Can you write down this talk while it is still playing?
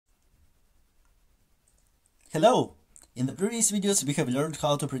Hello! In the previous videos we have learned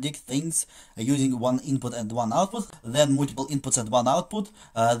how to predict things using one input and one output, then multiple inputs and one output.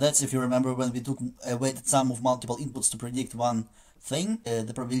 That's, if you remember, when we took a weighted sum of multiple inputs to predict one thing,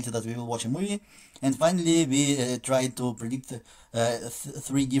 the probability that we will watch a movie. And finally we tried to predict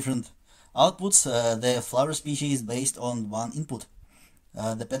three different outputs, the flower species based on one input,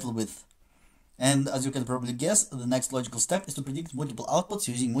 the petal width. And as you can probably guess, the next logical step is to predict multiple outputs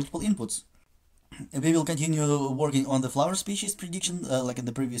using multiple inputs. We will continue working on the flower species prediction like in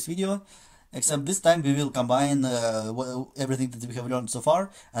the previous video, except this time we will combine everything that we have learned so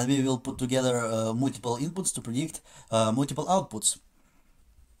far, and we will put together multiple inputs to predict multiple outputs.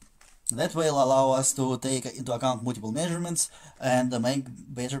 That will allow us to take into account multiple measurements and make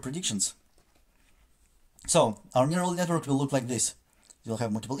better predictions. So our neural network will look like this. It will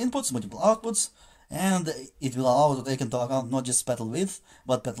have multiple inputs, multiple outputs, and it will allow to take into account not just petal width,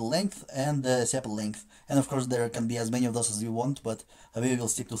 but petal length and sepal length. And of course there can be as many of those as you want, but we will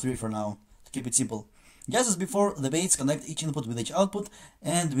stick to 3 for now, to keep it simple. Just as before, the weights connect each input with each output,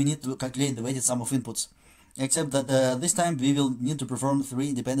 and we need to calculate the weighted sum of inputs. Except that this time we will need to perform 3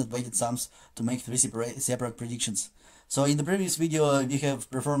 independent weighted sums to make 3 separate predictions. So in the previous video we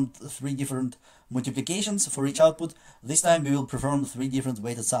have performed 3 different multiplications for each output. This time we will perform 3 different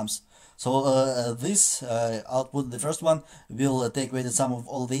weighted sums. So this output, the first one, will take weighted sum of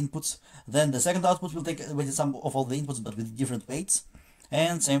all the inputs. Then the second output will take weighted sum of all the inputs but with different weights.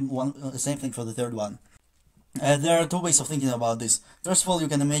 And same thing for the third one. There are 2 ways of thinking about this. First of all, you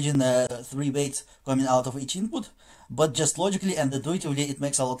can imagine 3 weights coming out of each input, but just logically and intuitively it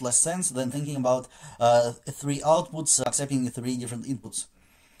makes a lot less sense than thinking about 3 outputs accepting 3 different inputs.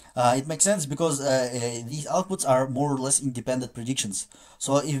 It makes sense because these outputs are more or less independent predictions.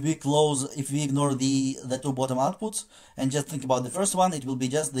 So if we ignore the 2 bottom outputs and just think about the first one, it will be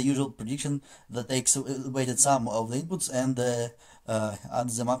just the usual prediction that takes a weighted sum of the inputs and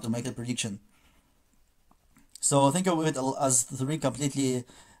adds them up to make a prediction. So think of it as 3 completely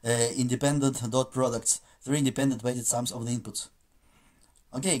independent dot products, 3 independent weighted sums of the inputs.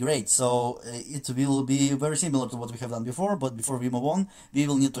 Okay, great. So it will be very similar to what we have done before, but before we move on, we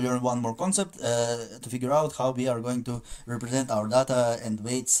will need to learn one more concept to figure out how we are going to represent our data and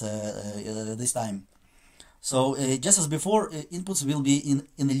weights this time. So just as before, inputs will be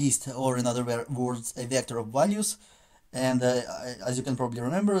in a list, or in other words, a vector of values. And as you can probably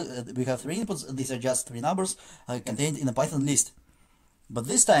remember, we have 3 inputs. These are just 3 numbers contained in a Python list. But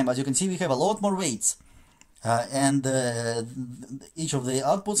this time, as you can see, we have a lot more weights. And each of the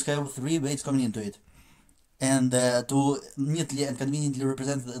outputs have 3 weights coming into it. And to neatly and conveniently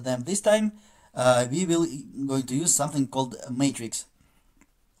represent them this time, we will going to use something called a matrix.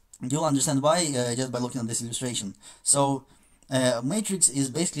 You'll understand why just by looking at this illustration. So matrix is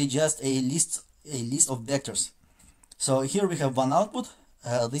basically just a list of vectors. So here we have one output,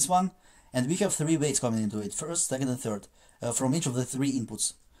 this one, and we have 3 weights coming into it, first, second, and third, from each of the 3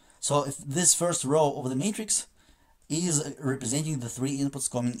 inputs. So if this first row of the matrix is representing the 3 inputs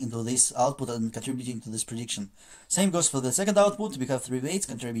coming into this output and contributing to this prediction. Same goes for the second output. We have 3 weights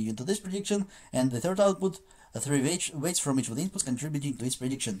contributing to this prediction, and the third output, 3 weights from each of the inputs contributing to its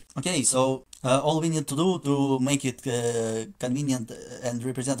prediction. Okay, so all we need to do to make it convenient and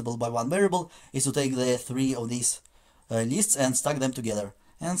representable by one variable is to take the 3 of these lists and stack them together.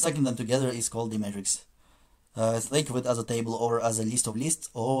 And stacking them together is called the matrix. Think of it as a table, or as a list of lists,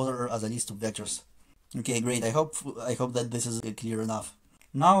 or as a list of vectors. Okay, great. I hope that this is clear enough.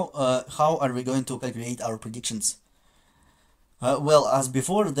 Now, how are we going to calculate our predictions? Well, as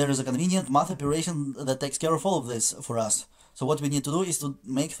before, there is a convenient math operation that takes care of all of this for us. So what we need to do is to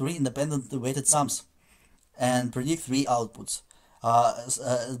make 3 independent weighted sums and predict 3 outputs.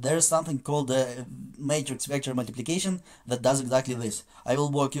 There is something called matrix vector multiplication that does exactly this. I will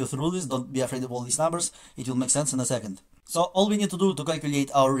walk you through this, don't be afraid of all these numbers, it will make sense in a second. So all we need to do to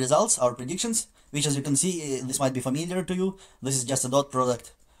calculate our results, our predictions, which as you can see, this might be familiar to you, this is just a dot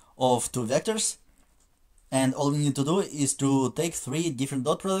product of 2 vectors. And all we need to do is to take 3 different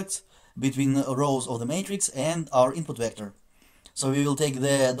dot products between rows of the matrix and our input vector. So we will take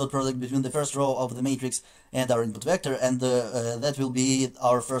the dot product between the first row of the matrix and our input vector, and that will be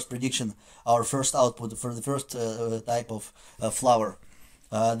our first prediction, our first output for the first type of flower.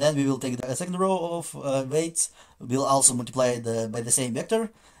 Then we will take the second row of weights, we'll also multiply it by the same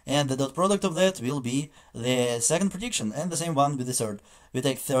vector, and the dot product of that will be the second prediction, and the same one with the third. We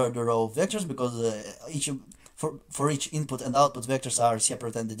take third row of vectors because for each input and output vectors are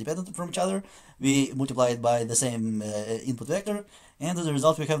separate and independent from each other. We multiply it by the same input vector, and as a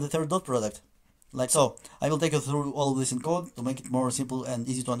result we have the third dot product. Like so. I will take you through all of this in code to make it more simple and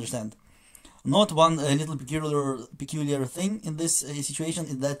easy to understand. Note one little peculiar thing in this situation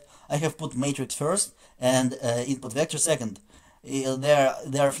is that I have put matrix first and input vector second.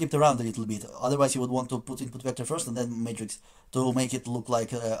 They are flipped around a little bit. Otherwise, you would want to put input vector first and then matrix to make it look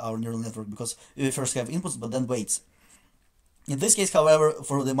like our neural network, because we first have inputs but then weights. In this case, however,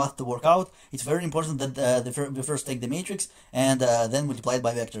 for the math to work out, it's very important that we first take the matrix and then multiply it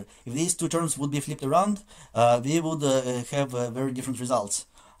by vector. If these two terms would be flipped around, we would have very different results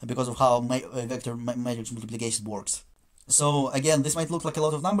because of how vector matrix multiplication works. So again, this might look like a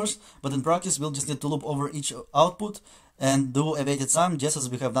lot of numbers, but in practice we'll just need to loop over each output and do a weighted sum just as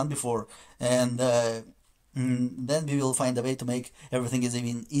we have done before. And then we will find a way to make everything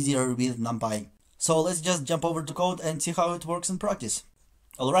even easier with NumPy. So let's just jump over to code and see how it works in practice.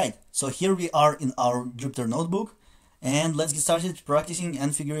 Alright, so here we are in our Jupyter notebook, and let's get started practicing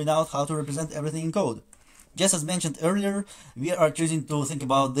and figuring out how to represent everything in code. Just as mentioned earlier, we are choosing to think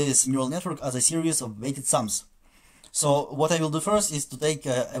about this neural network as a series of weighted sums. So what I will do first is to take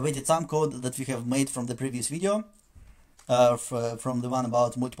a weighted sum code that we have made from the previous video, from the one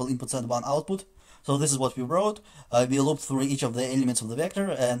about multiple inputs and one output. So this is what we wrote. We looped through each of the elements of the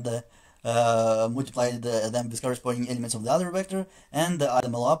vector and multiplied them with corresponding elements of the other vector and add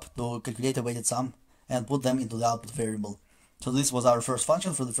them all up to calculate a weighted sum and put them into the output variable. So this was our first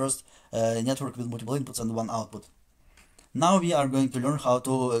function for the first network with multiple inputs and one output. Now we are going to learn how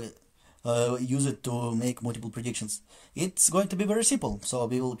to use it to make multiple predictions. It's going to be very simple. So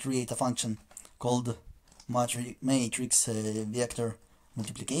we will create a function called matrix vector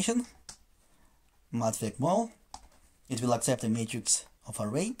multiplication, matvecmul. It will accept a matrix of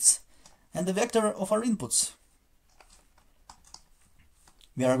our weights and the vector of our inputs.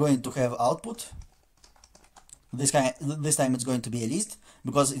 We are going to have output. This time it's going to be a list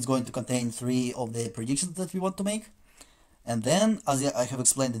because it's going to contain 3 of the predictions that we want to make. And then, as I have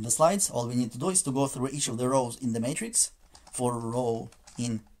explained in the slides, all we need to do is to go through each of the rows in the matrix for row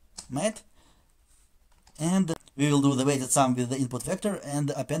in mat, and we will do the weighted sum with the input vector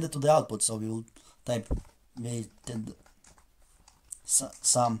and append it to the output. So we will type weighted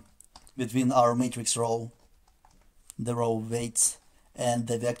sum between our matrix row, the row weights, and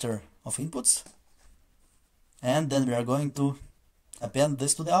the vector of inputs. And then we are going to append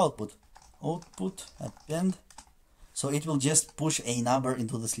this to the output. Output append. So it will just push a number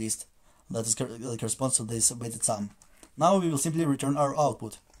into this list that corresponds to this weighted sum. Now we will simply return our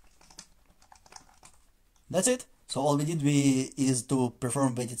output. That's it. So all we did is to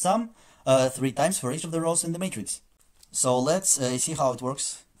perform weighted sum 3 times for each of the rows in the matrix. So let's see how it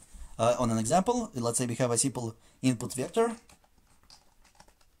works on an example. Let's say we have a simple input vector,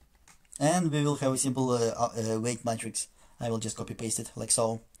 and we will have a simple weight matrix. I will just copy paste it like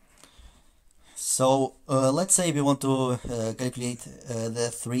so. So let's say we want to calculate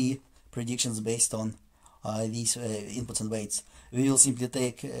the 3 predictions based on these inputs and weights. We will simply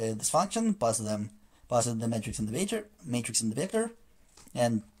take this function, pass it the matrix in the vector,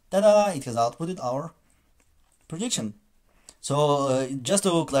 and ta-da! It has outputted our prediction. So just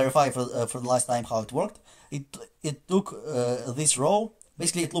to clarify for the last time how it worked, it took this row.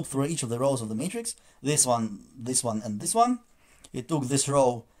 Basically, it looped through each of the rows of the matrix, this one, and this one. It took this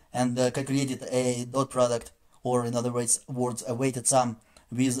row and calculated a dot product, or in other words, a weighted sum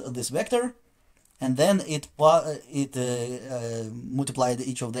with this vector, and then it multiplied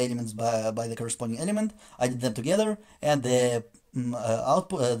each of the elements by the corresponding element, added them together, and the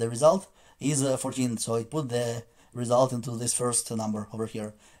output, the result is 14. So it put the result into this first number over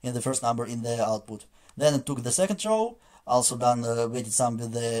here, in the first number in the output. Then it took the second row, also done weighted sum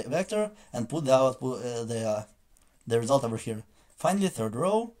with the vector, and put the output, the result over here. Finally, third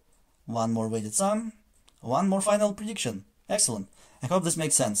row, one more weighted sum, one more final prediction. Excellent. I hope this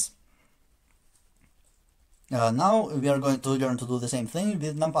makes sense. Now we are going to learn to do the same thing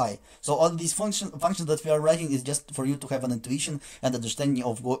with NumPy. So all these functions that we are writing is just for you to have an intuition and understanding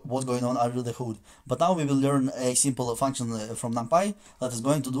of what's going on under the hood. But now we will learn a simple function from NumPy that is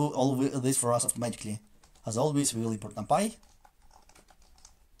going to do all this for us automatically. As always, we will import NumPy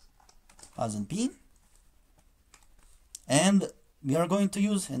as np, and we are going to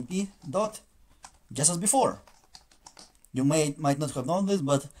use np dot just as before. You might not have known this,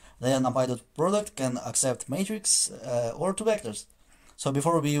 but the NumPy.product can accept matrix or 2 vectors. So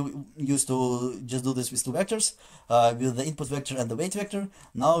before we used to just do this with 2 vectors, with the input vector and the weight vector.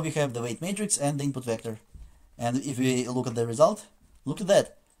 Now we have the weight matrix and the input vector. And if we look at the result, look at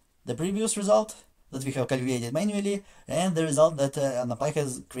that. The previous result that we have calculated manually, and the result that NumPy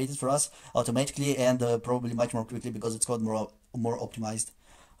has created for us automatically and probably much more quickly because it's code more optimized.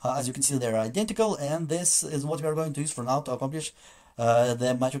 As you can see, they're identical, and this is what we are going to use for now to accomplish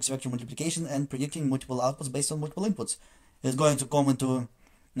the matrix vector multiplication and predicting multiple outputs based on multiple inputs. It's going to come into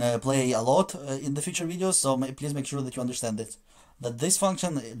play a lot in the future videos, so please make sure that you understand it. That this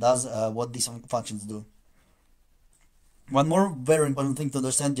function does what these functions do. One more very important thing to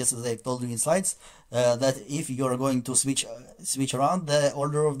understand, just as I told you in slides, that if you are going to switch around the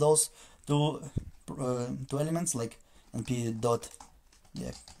order of those two elements, like np dot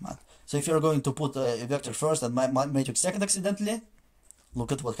math. So if you're going to put a vector first and matrix second accidentally,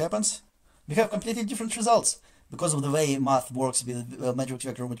 look at what happens. We have completely different results. Because of the way math works with matrix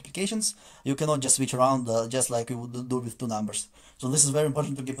vector multiplications, you cannot just switch around just like you would do with two numbers. So this is very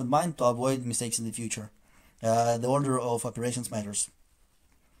important to keep in mind to avoid mistakes in the future. The order of operations matters.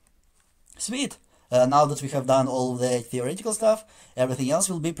 Sweet! Now that we have done all the theoretical stuff, everything else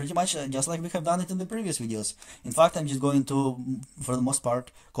will be pretty much just like we have done it in the previous videos. In fact, I'm just going to, for the most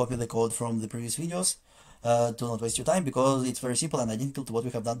part, copy the code from the previous videos to not waste your time, because it's very simple and identical to what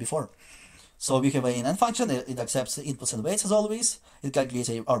we have done before. So we have an n function, it accepts inputs and weights as always, it calculates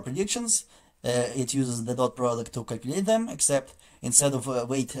our predictions, it uses the dot product to calculate them, except instead of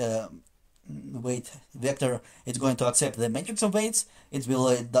weight vector, it's going to accept the matrix of weights, it will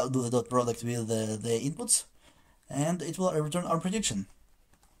do the dot product with the inputs, and it will return our prediction.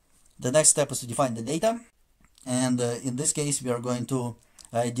 The next step is to define the data, and in this case we are going to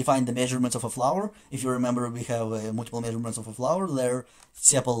define the measurements of a flower. If you remember, we have multiple measurements of a flower, their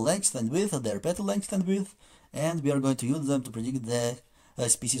sepal length and width, their petal length and width, and we are going to use them to predict the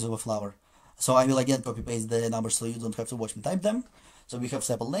species of a flower. So I will again copy paste the numbers so you don't have to watch me type them. So we have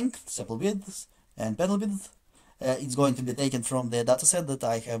sepal length, sepal width, and petal width. It's going to be taken from the dataset that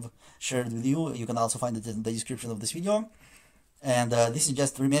I have shared with you. You can also find it in the description of this video. And this is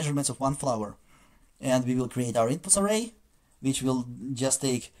just 3 measurements of one flower. And we will create our inputs array, which will just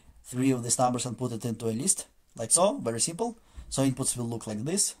take 3 of these numbers and put it into a list, like so, very simple. So inputs will look like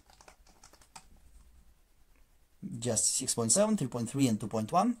this, just 6.7, 3.3, and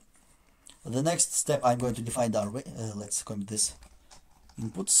 2.1. The next step, I'm going to define our, let's comment this,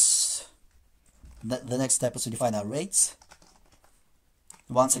 inputs. The next step is to define our weights.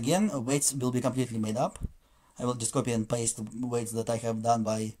 Once again, weights will be completely made up. I will just copy and paste the weights that I have done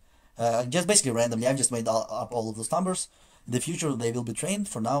by, just basically randomly. I've just made up all of those numbers. In the future they will be trained.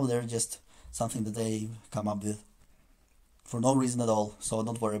 For now they're just something that they come up with for no reason at all, so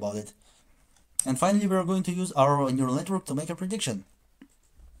don't worry about it. And finally we are going to use our neural network to make a prediction.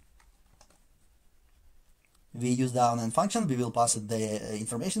 We use the n function, we will pass it the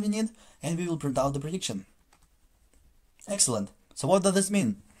information we need, and we will print out the prediction. Excellent. So what does this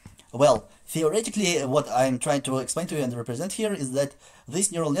mean? Well, theoretically, what I'm trying to explain to you and represent here is that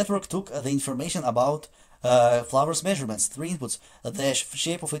this neural network took the information about flowers measurements, 3 inputs, the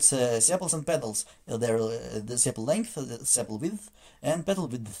shape of its sepals and petals, the sepal length, the sepal width, and petal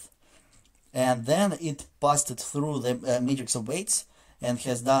width. And then it passed it through the matrix of weights and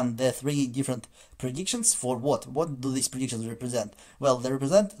has done the 3 different predictions for what? What do these predictions represent? Well, they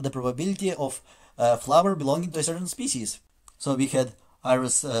represent the probability of a flower belonging to a certain species. So we had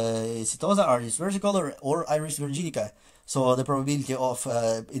Iris setosa, Iris versicolor, or Iris virginica. So the probability of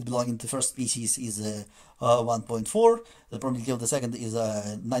it belonging to the first species is 1.4, the probability of the second is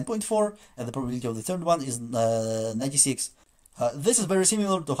 9.4, and the probability of the third one is 96. This is very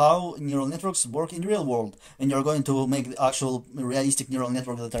similar to how neural networks work in the real world. When you're going to make the actual realistic neural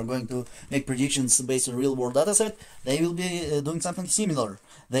network that are going to make predictions based on real world dataset, they will be doing something similar.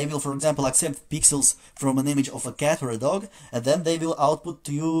 They will, for example, accept pixels from an image of a cat or a dog, and then they will output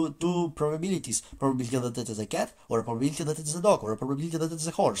to you 2 probabilities. Probability that it is a cat, or a probability that it is a dog, or a probability that it is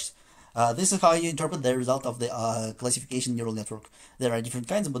a horse. This is how you interpret the result of the classification neural network. There are different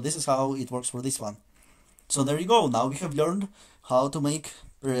kinds, but this is how it works for this one. So there you go, now we have learned how to make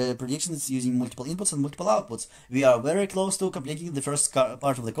predictions using multiple inputs and multiple outputs. We are very close to completing the first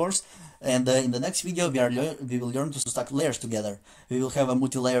part of the course, and in the next video we will learn to stack layers together. We will have a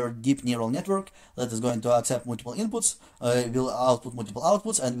multi-layer deep neural network that is going to accept multiple inputs, will output multiple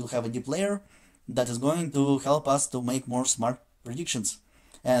outputs, and we'll have a deep layer that is going to help us to make more smart predictions.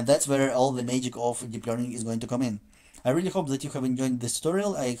 And that's where all the magic of deep learning is going to come in. I really hope that you have enjoyed this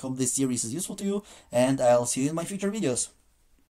tutorial. I hope this series is useful to you, and I'll see you in my future videos.